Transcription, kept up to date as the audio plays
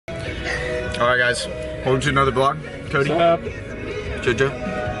Alright guys, welcome to another vlog. Cody. What's up? Jojo.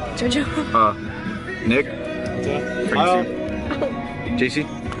 Nick. Hello. JC.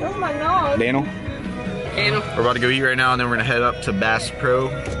 Oh my god. Daniel. We're about to go eat right now and then we're gonna head up to Bass Pro.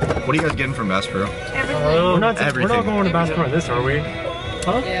 What are you guys getting from Bass Pro? Everything. We're not Everything. going to Bass Pro in this, are we?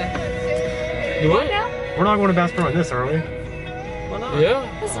 Huh? Yeah. What? Now? We're not going to Bass Pro in this, are we? Why not? Yeah.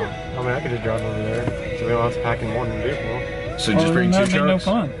 I mean, I could just drive over there, so we don't have to pack in one vehicle. So just bring two no trucks?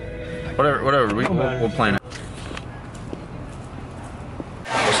 fun. Whatever, we'll plan it.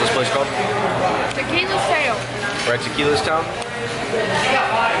 What's this place called? Tequila's Tail. We're at Tequila's Town.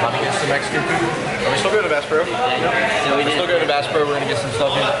 About to get some Mexican food. Are we still going to Bass Pro? Yeah. We're still going to Bass Pro. We're going to get some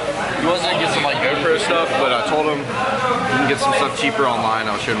stuff in. He wants to get some like GoPro stuff, but I told him you can get some stuff cheaper online.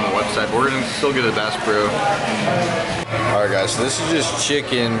 I'll show him the website. But we're going to still go to Bass Pro. Alright guys, so this is just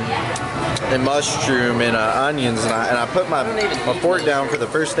chicken and mushroom and onions, and I put my fork down for the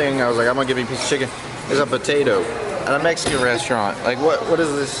first thing. I was like, I'm going to give me a piece of chicken. There's a potato at a Mexican restaurant. Like what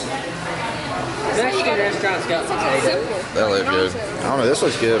is this? Mexican restaurants got potatoes. That look good. I don't know, this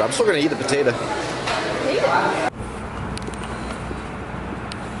looks good. I'm still gonna eat the potato.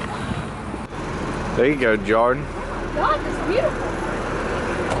 There you go, Jordan. God, that's beautiful.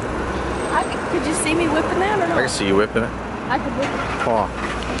 Could you see me whipping that or not? I can see you whipping it. I could whip it. Come on.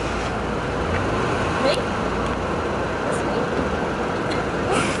 Me?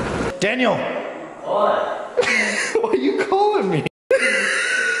 That's me. Daniel! What? Why are you calling me?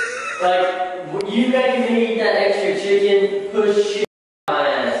 Like, you begging me to eat that extra chicken, push shit on my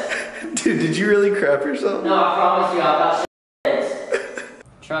ass. Dude, did you really crap yourself? No, I promise you, I got shit.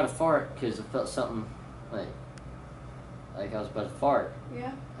 Tried to fart because I felt something like I was about to fart.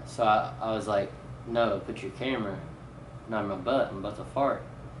 Yeah. So I was like, no, put your camera not in my butt. I'm about to fart.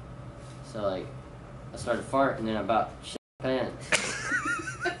 So like, I started farting and then I about shit my pants.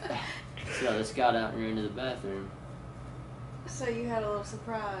 So I just got out and ran to the bathroom. So you had a little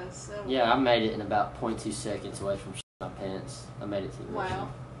surprise. So Yeah, I made it in about 0.2 seconds away from shit my pants. I made it to the restroom.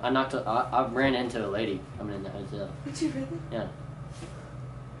 Wow. I ran into a lady coming in the hotel. Did you really? Yeah.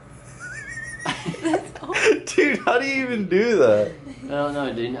 Dude, how do you even do that? I don't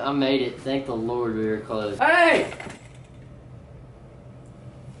know, dude. I made it. Thank the Lord we were close. Hey!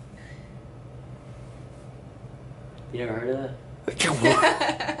 You never heard of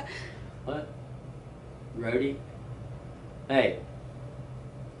that? What? Roadie? Hey.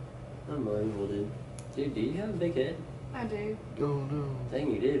 Unbelievable, dude. Dude, do you have a big head? I do. Oh no.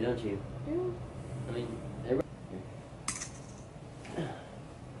 Dang, you do, don't you? Yeah. I mean, everybody.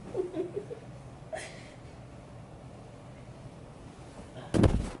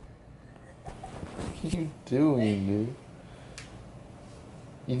 What are you doing, dude?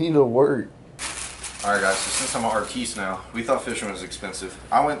 You need to work. Alright guys, so since I'm an artiste now, we thought fishing was expensive.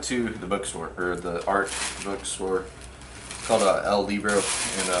 I went to the bookstore, or the art bookstore, called El Libro,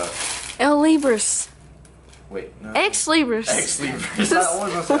 and El Libris. wait, no. Ex Libris. Ex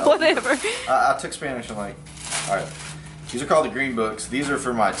Libris. Whatever. I took Spanish and like, alright. These are called the green books. These are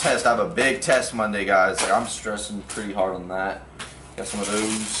for my test. I have a big test Monday, guys. Like, I'm stressing pretty hard on that. Got some of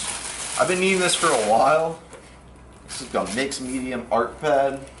those. I've been needing this for a while. This is a mixed medium art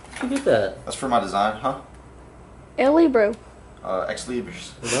pad. Look at that. That's for my design, huh? El Libro. Ex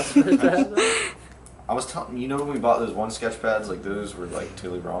Libris. Am I supposed to have that? I was telling you, when we bought those one sketch pads, like those were like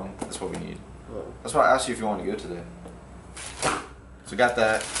totally wrong. That's what we need. That's why I asked you if you want to go today. So got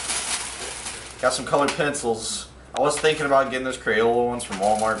that. Got some colored pencils. I was thinking about getting those Crayola ones from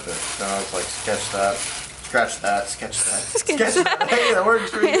Walmart, but then I was like, sketch that, scratch that, sketch that, sketch that. Hey, that works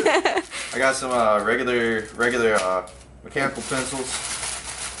for you. I got some regular mechanical pencils.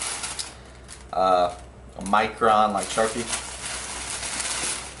 A Micron like Sharpie.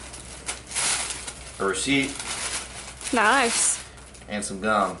 A receipt. Nice. And some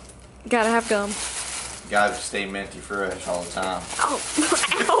gum. Gotta have gum. Gotta stay minty fresh all the time. Oh.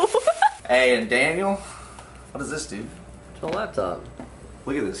 Ow. Hey, and Daniel, what is this, dude? It's my laptop.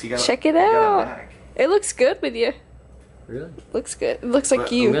 Look at this. He got Check it he got a out. bag. It looks good with you. Really? Looks good. It looks like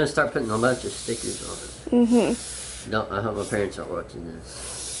But I'm you. gonna start putting a bunch of stickers on it. Mm-hmm. No, I hope my parents aren't watching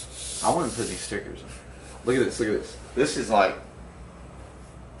this. I want to put these stickers on. Look at this. Look at this. This is like.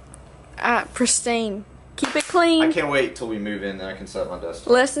 Pristine. Keep it clean. I can't wait till we move in and I can set my desk.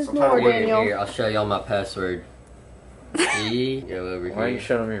 Less is more, Sometime Daniel. Here, I'll show y'all my password. See? Go over here. Why are you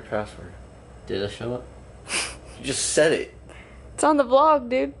showing me your password? Did I show it? You just said it. It's on the vlog,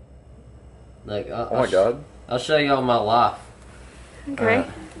 dude. Like, Oh my god. I'll show y'all my life. Okay.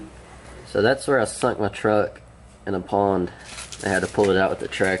 So that's where I sunk my truck in a pond. I had to pull it out with the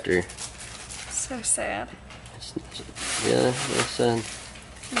tractor. So sad. Yeah, that's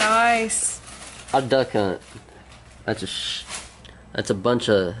Nice. I duck hunt. That's a bunch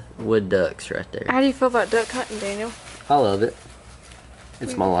of wood ducks right there. How do you feel about duck hunting, Daniel? I love it.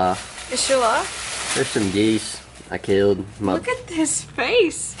 It's my life. It's your life? There's some geese I killed. Look at this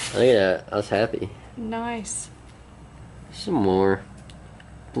face. Look at that. I was happy. Nice. Some more.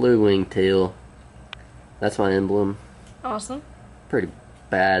 Blue wing teal. That's my emblem. Awesome. Pretty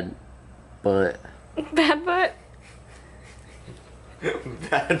bad butt. Bad butt?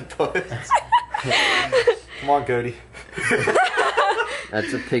 Bad butt. Come on, Cody.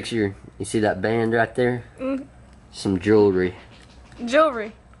 That's a picture. You see that band right there? Mm. Some jewelry.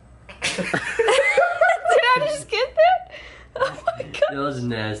 Jewelry. Did I just get that? Oh my god. That was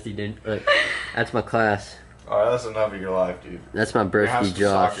nasty, dude. Look, that's my class. Alright, that's enough of your life, dude. That's my birthday,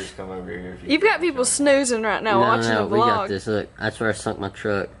 Josh. Come over here if You've got people snoozing right now watching the vlog. We got this. Look, that's where I sunk my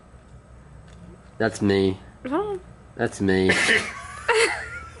truck. That's me. Oh. That's me.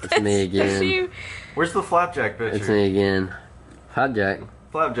 That's me again. That's you. Where's the flapjack picture? That's me again. Flapjack.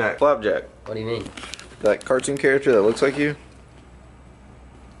 Flapjack. Flapjack. What do you mean? That cartoon character that looks like you?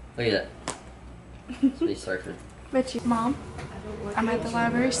 Look at that. It's me surfing. Bet you. Mom, I'm at the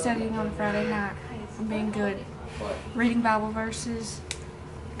library studying on Friday night. I'm being good. Reading Bible verses,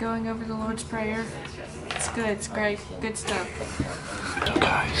 going over the Lord's Prayer. It's good. It's great. Good stuff. So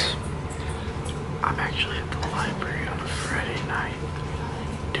guys, I'm actually at the library on a Friday night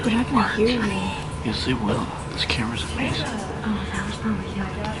doing work. Hear me. Yes, they will. This camera's amazing. Oh, that was probably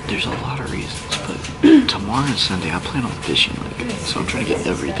There's a lot of reasons, but tomorrow and Sunday I plan on fishing like so I'm trying to get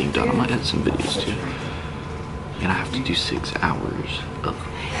everything done. I might add some videos too. And I have to do 6 hours of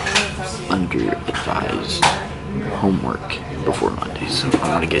under-advised homework before Monday, so I'm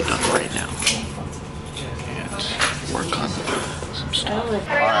gonna get done right now and work on some stuff.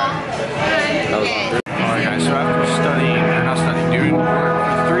 Alright guys, so after studying, or not studying, doing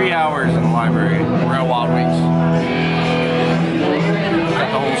work for 3 hours in the library, we're at Wild Wings. Got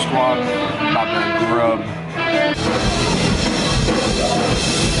the whole squad about to grub.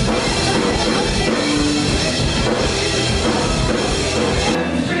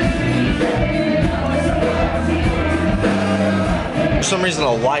 For some reason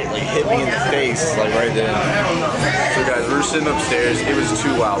a light like hit me in the face like right then. So guys, we were sitting upstairs. It was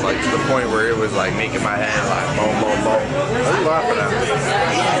too loud, like to the point where it was like making my head like boom, boom, boom. I was laughing at it.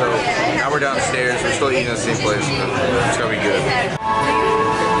 So now we're downstairs. We're still eating at the same place. It's gonna be good.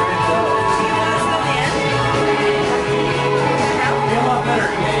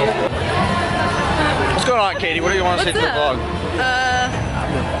 What's going on, Katie? What do you want to say to the vlog?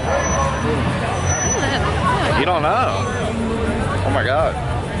 You don't know. Oh my god.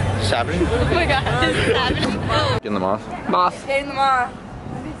 Is this happening? Oh my god, this is happening. Getting the moth? Moth. Getting the moth.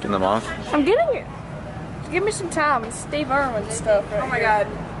 Getting the moth? I'm getting it. Give me some time. It's Steve Irwin stuff right Oh my god.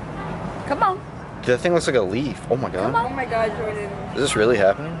 Come on. Dude, that thing looks like a leaf. Oh my god. Oh my god, Jordan. Is this really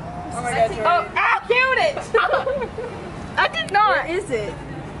happening? Oh my god, Jordan. Oh, I killed it! I did not. Where is it?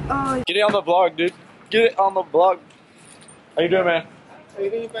 Oh. Get it on the vlog, dude. Get it on the vlog. How you doing, man? Hey,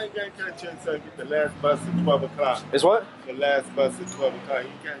 anybody got a chance to get the last bus at 12 o'clock? Is what? The last bus at 12 o'clock.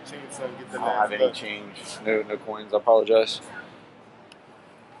 You got a chance to get the I don't last have any bus. change. No coins. I apologize.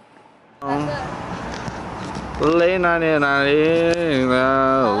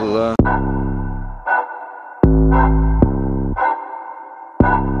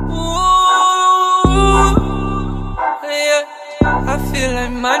 I feel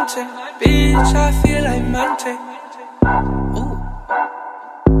like Monte, bitch, I feel like Monte. Ooh.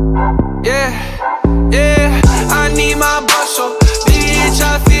 Yeah, yeah, I need my bustle, bitch,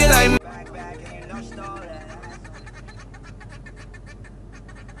 I feel like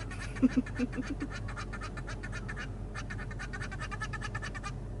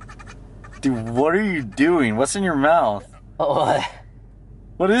Dude, what are you doing? What's in your mouth? Oh, what?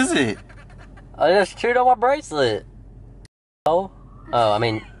 What is it? I just chewed on my bracelet. Oh, I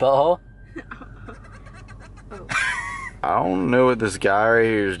mean, butthole. I don't know what this guy right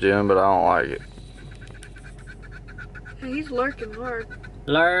here is doing, but I don't like it. He's lurking hard.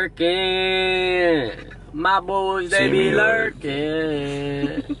 Lurking. My boys, they be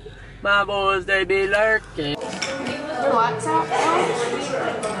lurking. My boys, they be lurking. The lights out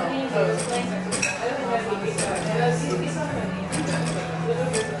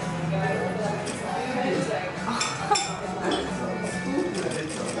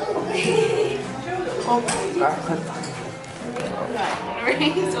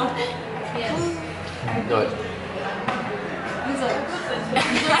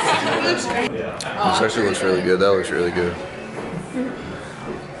This actually looks really good. That looks really good.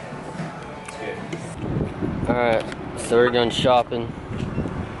 Alright, so we're going shopping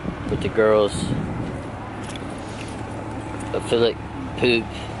with the girls. I feel like poop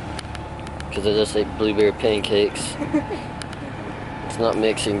because I just ate blueberry pancakes. It's not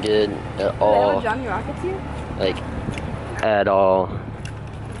mixing good at all. Johnny Rockets you? Like, at all.